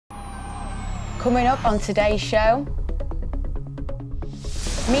Coming up on today's show,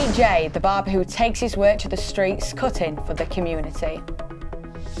 meet Jay, the barber who takes his work to the streets, cutting for the community.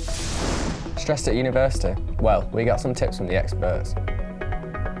 Stressed at university? Well, we got some tips from the experts.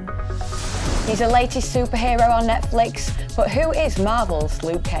 He's the latest superhero on Netflix, but who is Marvel's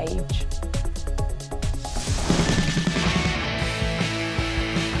Luke Cage?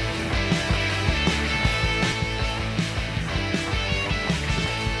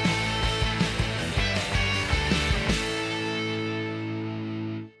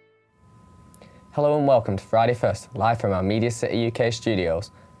 Hello and welcome to Friday First, live from our Media City UK studios.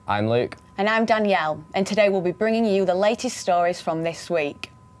 I'm Luke. And I'm Danielle, and today we'll be bringing you the latest stories from this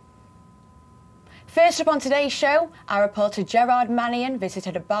week. First up on today's show, our reporter Gerard Mannion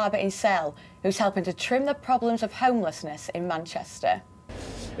visited a barber in Sale who's helping to trim the problems of homelessness in Manchester.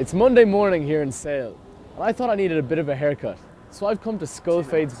 It's Monday morning here in Sale, and I thought I needed a bit of a haircut. So I've come to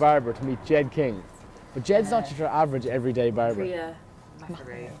Skullfade's barber to meet Jed King. But Jed's not just your average everyday barber.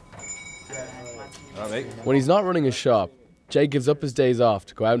 When he's not running his shop, Jay gives up his days off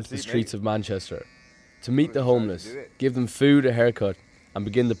to go out into the streets of Manchester, to meet the homeless, give them food, a haircut, and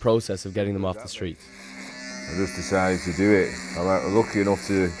begin the process of getting them off the streets. I just decided to do it. I'm lucky enough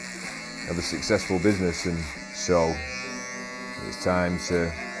to have a successful business, and so it's time to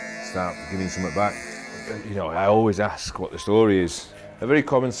start giving something back. You know, I always ask what the story is. A very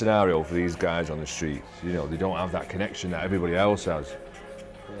common scenario for these guys on the street, you know, they don't have that connection that everybody else has.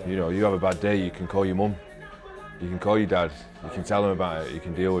 You know, you have a bad day, you can call your mum, you can call your dad, you can tell them about it, you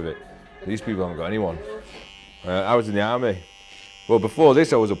can deal with it. These people haven't got anyone. I was in the army. Well, before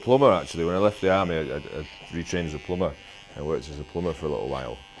this I was a plumber actually. When I left the army, I retrained as a plumber. I worked as a plumber for a little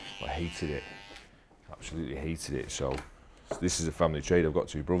while. I hated it, absolutely hated it. So this is a family trade. I've got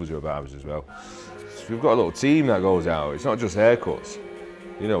two brothers who are barbers as well. So we've got a little team that goes out. It's not just haircuts.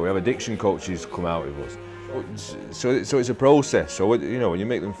 You know, we have addiction coaches come out with us. So it's a process. So you know, when you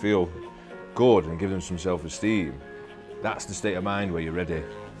make them feel good and give them some self-esteem, that's the state of mind where you're ready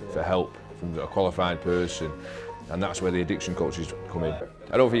for help from a qualified person, and that's where the addiction coaches come in.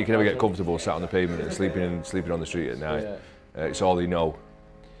 I don't think you can ever get comfortable sat on the pavement and sleeping on the street at night. It's all they know,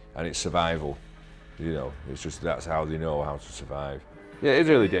 and it's survival. You know, it's just that's how they know how to survive. Yeah, it's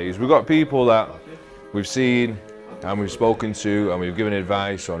early days. We've got people that we've seen and we've spoken to, and we've given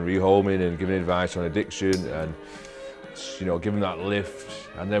advice on rehoming and given advice on addiction, and you know, given that lift,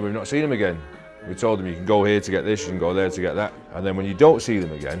 and then we've not seen them again. We told them you can go here to get this, you can go there to get that, and then when you don't see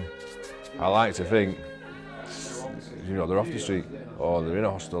them again, I like to think, you know, they're off the street, or they're in a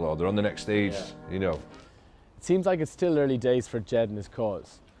hostel, or they're on the next stage, you know. It seems like it's still early days for Jed and his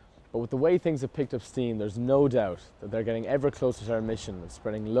cause, but with the way things have picked up steam, there's no doubt that they're getting ever closer to our mission of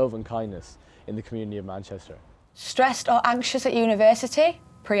spreading love and kindness in the community of Manchester. Stressed or anxious at university?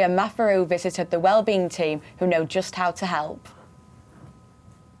 Priya Mafaru visited the wellbeing team who know just how to help.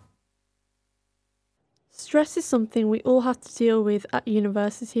 Stress is something we all have to deal with at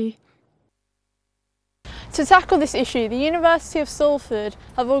university. To tackle this issue, the University of Salford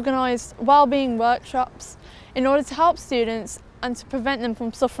have organised wellbeing workshops in order to help students and to prevent them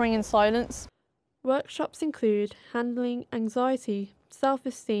from suffering in silence. Workshops include handling anxiety,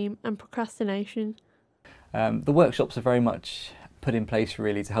 self-esteem and procrastination. The workshops are very much put in place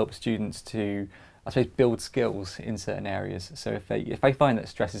really to help students to, I suppose, build skills in certain areas. So if they find that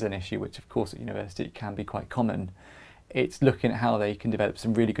stress is an issue, which of course at university it can be quite common, it's looking at how they can develop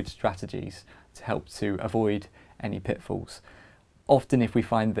some really good strategies to help to avoid any pitfalls. Often if we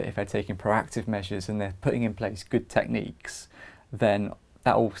find that if they're taking proactive measures and they're putting in place good techniques, then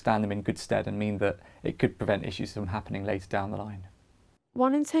that will stand them in good stead and mean that it could prevent issues from happening later down the line.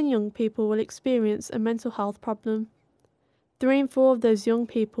 1 in 10 young people will experience a mental health problem. 3 in 4 of those young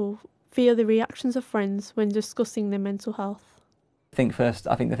people feel the reactions of friends when discussing their mental health. I think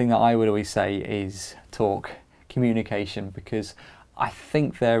the thing that I would always say is talk, communication, because I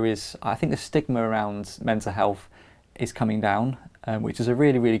think the stigma around mental health is coming down, which is a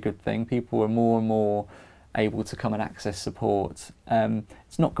really, really good thing. People are more and more able to come and access support.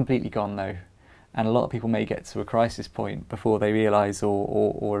 It's not completely gone though. And a lot of people may get to a crisis point before they realise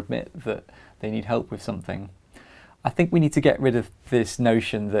or admit that they need help with something. I think we need to get rid of this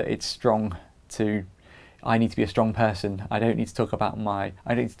notion that it's I need to be a strong person. I don't need to talk about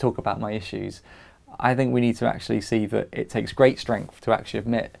my issues. I think we need to actually see that it takes great strength to actually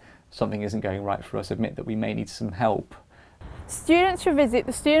admit something isn't going right for us, admit that we may need some help. Students should visit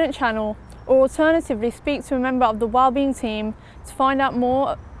the student channel or alternatively speak to a member of the wellbeing team to find out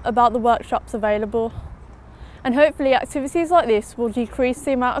more about the workshops available. And hopefully activities like this will decrease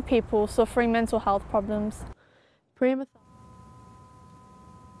the amount of people suffering mental health problems.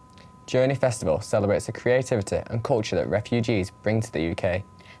 Journey Festival celebrates the creativity and culture that refugees bring to the UK.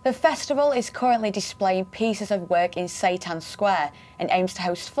 The festival is currently displaying pieces of work in St Anne's Square and aims to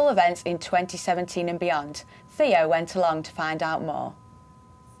host full events in 2017 and beyond. Theo went along to find out more.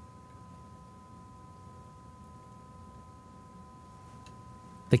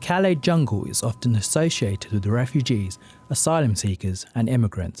 The Calais jungle is often associated with refugees, asylum seekers and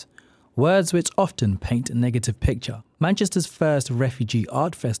immigrants, words which often paint a negative picture. Manchester's first Refugee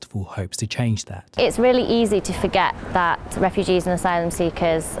Art Festival hopes to change that. It's really easy to forget that refugees and asylum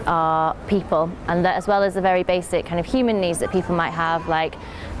seekers are people, and that as well as the very basic kind of human needs that people might have, like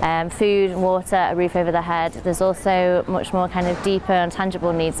food, water, a roof over their head, there's also much more kind of deeper and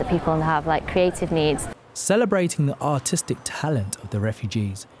tangible needs that people have, like creative needs. Celebrating the artistic talent of the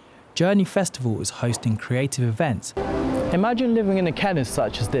refugees, Journey Festival is hosting creative events. Imagine living in a Kent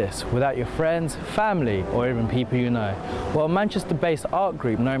such as this without your friends, family or even people you know. Well, a Manchester-based art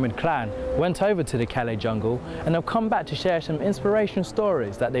group, Nomad Clan, went over to the Calais jungle and they'll come back to share some inspirational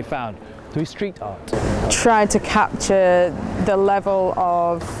stories that they found through street art. Trying to capture the level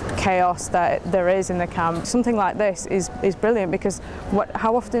of chaos that there is in the camp. Something like this is brilliant because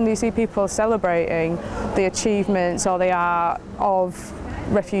how often do you see people celebrating the achievements or the art of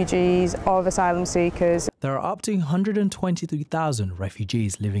refugees, of asylum seekers? There are up to 123,000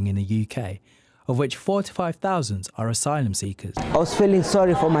 refugees living in the UK, of which 45,000 are asylum seekers. I was feeling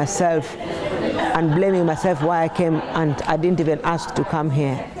sorry for myself and blaming myself why I came and I didn't even ask to come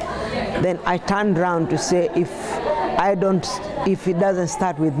here. Then I turned around to say if it doesn't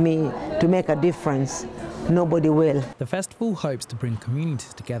start with me to make a difference, nobody will. The festival hopes to bring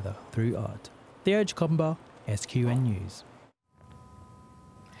communities together through art. Theo Jacoba, SQN News.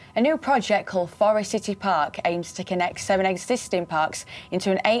 A new project called Forest City Park aims to connect 7 existing parks into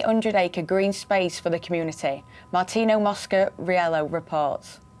an 800-acre green space for the community. Martino Mosca Riello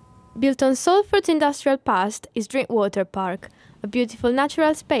reports. Built on Salford's industrial past is Drinkwater Park, a beautiful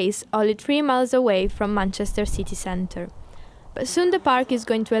natural space only 3 miles away from Manchester city centre. But soon the park is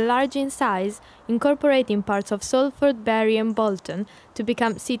going to enlarge in size, incorporating parts of Salford, Bury and Bolton to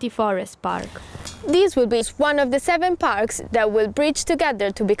become City Forest Park. This will be one of the 7 parks that will bridge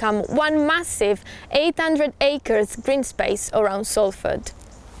together to become one massive 800 acres green space around Salford.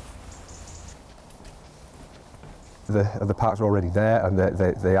 The parks are already there and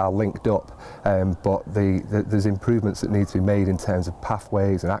they are linked up, but there's improvements that need to be made in terms of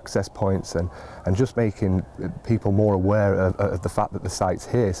pathways and access points and just making people more aware of the fact that the site's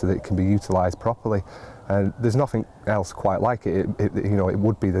here so that it can be utilised properly. And there's nothing else quite like it.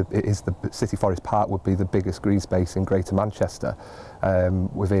 The City Forest Park would be the biggest green space in Greater Manchester,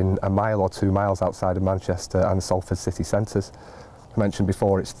 within a mile or 2 miles outside of Manchester and Salford city centres. I mentioned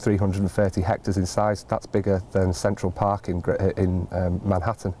before it's 330 hectares in size. That's bigger than Central Park in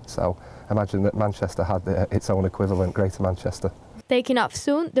Manhattan. So imagine that Manchester had its own equivalent, Greater Manchester. Taking off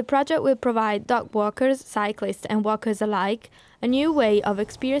soon, the project will provide dog walkers, cyclists and walkers alike a new way of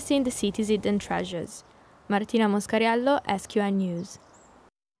experiencing the city's hidden treasures. Martina Moscariello, SQN News.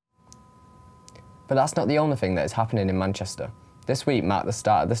 But that's not the only thing that is happening in Manchester. This week marked the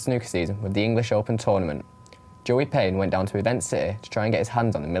start of the snooker season with the English Open tournament. Joey Payne went down to Event City to try and get his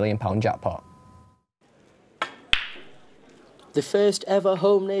hands on the £1 million jackpot. The first ever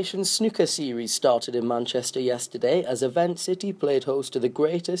Home Nations snooker series started in Manchester yesterday as Event City played host to the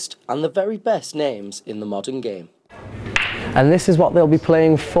greatest and the very best names in the modern game. And this is what they'll be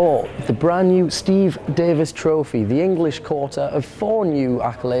playing for, the brand new Steve Davis Trophy, the English quarter of 4 new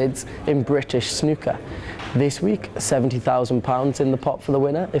accolades in British snooker. This week, £70,000 in the pot for the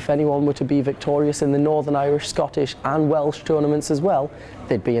winner. If anyone were to be victorious in the Northern Irish, Scottish and Welsh tournaments as well,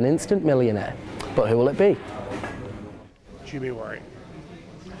 they'd be an instant millionaire. But who will it be? Jimmy White.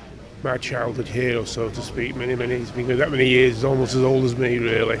 My childhood hero, so to speak. He's been that many years, he's almost as old as me,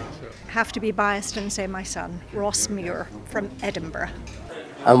 really. Have to be biased and say my son, Ross Muir from Edinburgh.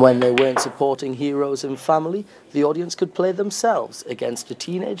 And when they weren't supporting heroes and family, the audience could play themselves against a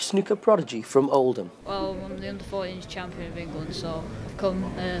teenage snooker prodigy from Oldham. Well, I'm the under-14s champion of England, so I've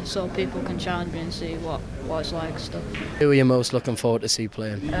come so people can challenge me and see what it's like and stuff. Who are you most looking forward to see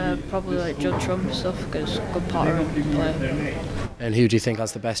playing? Probably like Judd Trump and stuff, because good pattern and player. And who do you think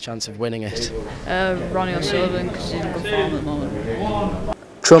has the best chance of winning it? Ronnie O'Sullivan, because he's in good form at the moment.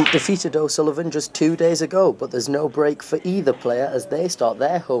 Trump defeated O'Sullivan just 2 days ago, but there's no break for either player as they start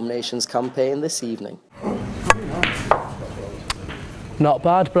their Home Nations campaign this evening. Not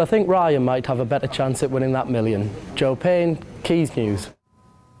bad, but I think Ryan might have a better chance at winning that million. Joe Payne, Quays News.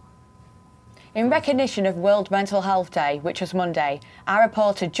 In recognition of World Mental Health Day, which was Monday, our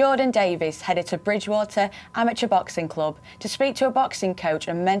reporter Jordan Davies headed to Bridgewater Amateur Boxing Club to speak to a boxing coach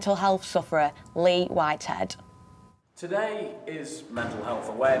and mental health sufferer, Lee Whitehead. Today is Mental Health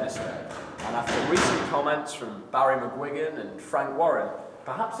Awareness Day, and after recent comments from Barry McGuigan and Frank Warren,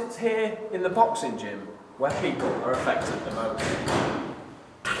 perhaps it's here in the boxing gym where people are affected the most.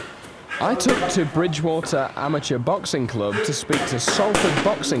 I took to Bridgewater Amateur Boxing Club to speak to Salford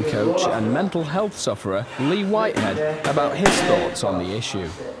boxing coach and mental health sufferer Lee Whitehead about his thoughts on the issue.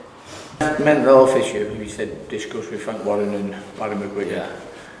 Mental health issue, we said discussed with Frank Warren and Barry McGuigan,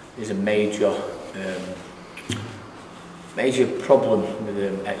 is a major problem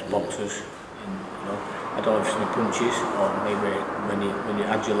with ex-boxers. I don't know if it's in the punches or maybe when your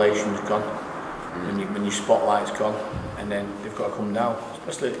adulation's gone, when your spotlight's gone, and then they've got to come down.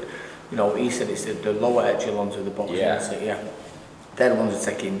 Especially, he said it's the lower echelons of the boxing. They're the ones that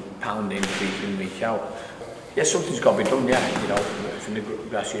are taking pounding week in, week out. Yeah, something's got to be done. From the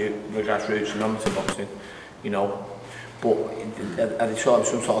grassroots and amateur boxing, but are they sort of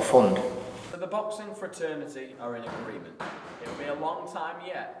some sort of fund? The boxing fraternity are in agreement. It'll be a long time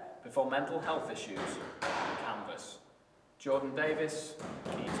yet before mental health issues are on canvas. Jordan Davis,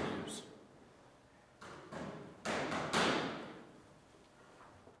 Quays News.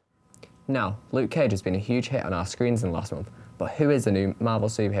 Now, Luke Cage has been a huge hit on our screens in the last month, but who is the new Marvel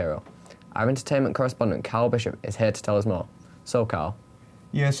superhero? Our entertainment correspondent Carl Bishop is here to tell us more. So, Carl.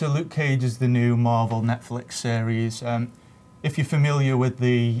 Yeah, so Luke Cage is the new Marvel Netflix series. If you're familiar with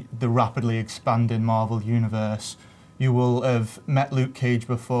the rapidly expanding Marvel universe, you will have met Luke Cage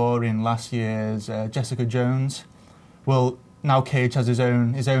before in last year's Jessica Jones. Well, now Cage has his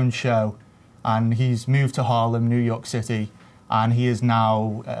own show, and he's moved to Harlem, New York City, and he is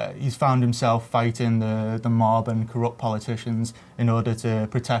now he's found himself fighting the mob and corrupt politicians in order to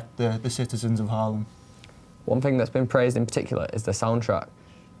protect the citizens of Harlem. One thing that's been praised in particular is the soundtrack.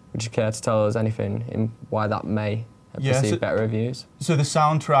 Would you care to tell us anything in why that may have received better reviews? So the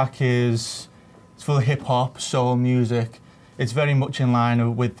soundtrack is full of hip-hop, soul music. It's very much in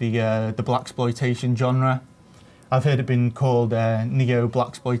line with the blaxploitation genre. I've heard it been called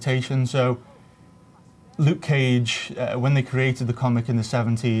neo-blaxploitation. So Luke Cage, when they created the comic in the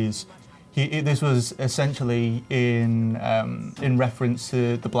 70s, this was essentially in reference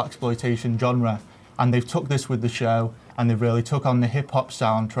to the blaxploitation genre, and they've took this with the show, and they've really took on the hip-hop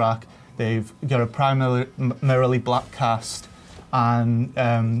soundtrack. They've got a primarily black cast, and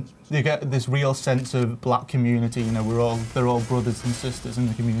they get this real sense of black community. They're all brothers and sisters in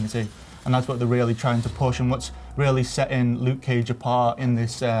the community, and that's what they're really trying to push, and what's really setting Luke Cage apart in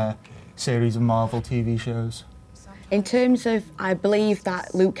this series of Marvel TV shows. In terms of, I believe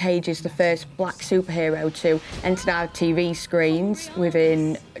that Luke Cage is the first black superhero to enter our TV screens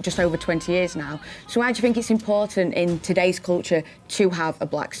within just over 20 years now. So why do you think it's important in today's culture to have a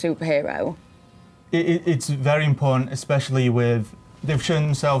black superhero? It's very important, especially with, they've shown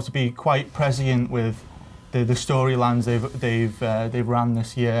themselves to be quite prescient with the storylines they've ran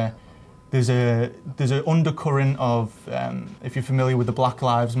this year. There's an undercurrent of, if you're familiar with the Black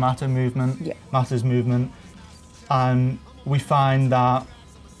Lives Matter movement, Matters movement, and we find that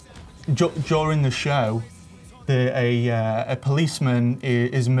during the show, a policeman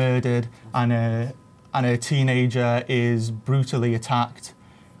is murdered and a teenager is brutally attacked,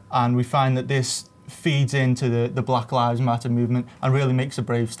 and we find that this feeds into the Black Lives Matter movement and really makes a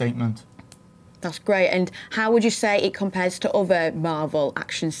brave statement. That's great. And how would you say it compares to other Marvel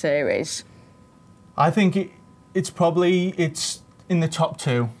action series? I think it's in the top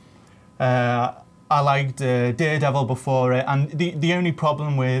two. I liked Daredevil before it, and the only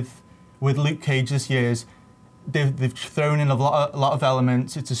problem with Luke Cage this year is they've thrown in a lot of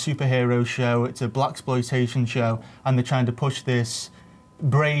elements. It's a superhero show, it's a blaxploitation show, and they're trying to push this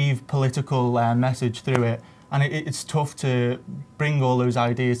brave political message through it. And it's tough to bring all those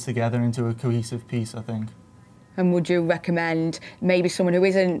ideas together into a cohesive piece, I think. And would you recommend, maybe someone who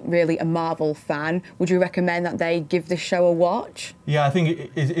isn't really a Marvel fan, would you recommend that they give this show a watch? Yeah, I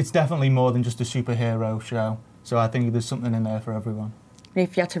think it's definitely more than just a superhero show. So I think there's something in there for everyone. And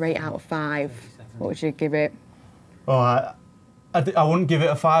if you had to rate it out of 5, what would you give it? Oh, I wouldn't give it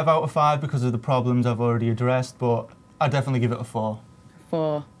a 5 out of 5 because of the problems I've already addressed, but I'd definitely give it a 4.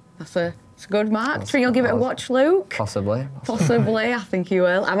 4. That's a good mark. Do you think you'll give it a watch, Luke? Possibly. Possibly, I think you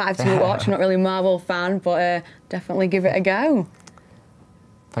will. I might have to give it a watch. I'm not really a Marvel fan, but definitely give it a go.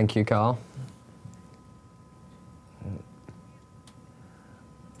 Thank you, Carl.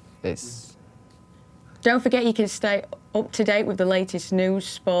 Don't forget you can stay up to date with the latest news,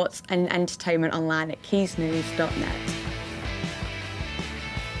 sports and entertainment online at quaysnews.net.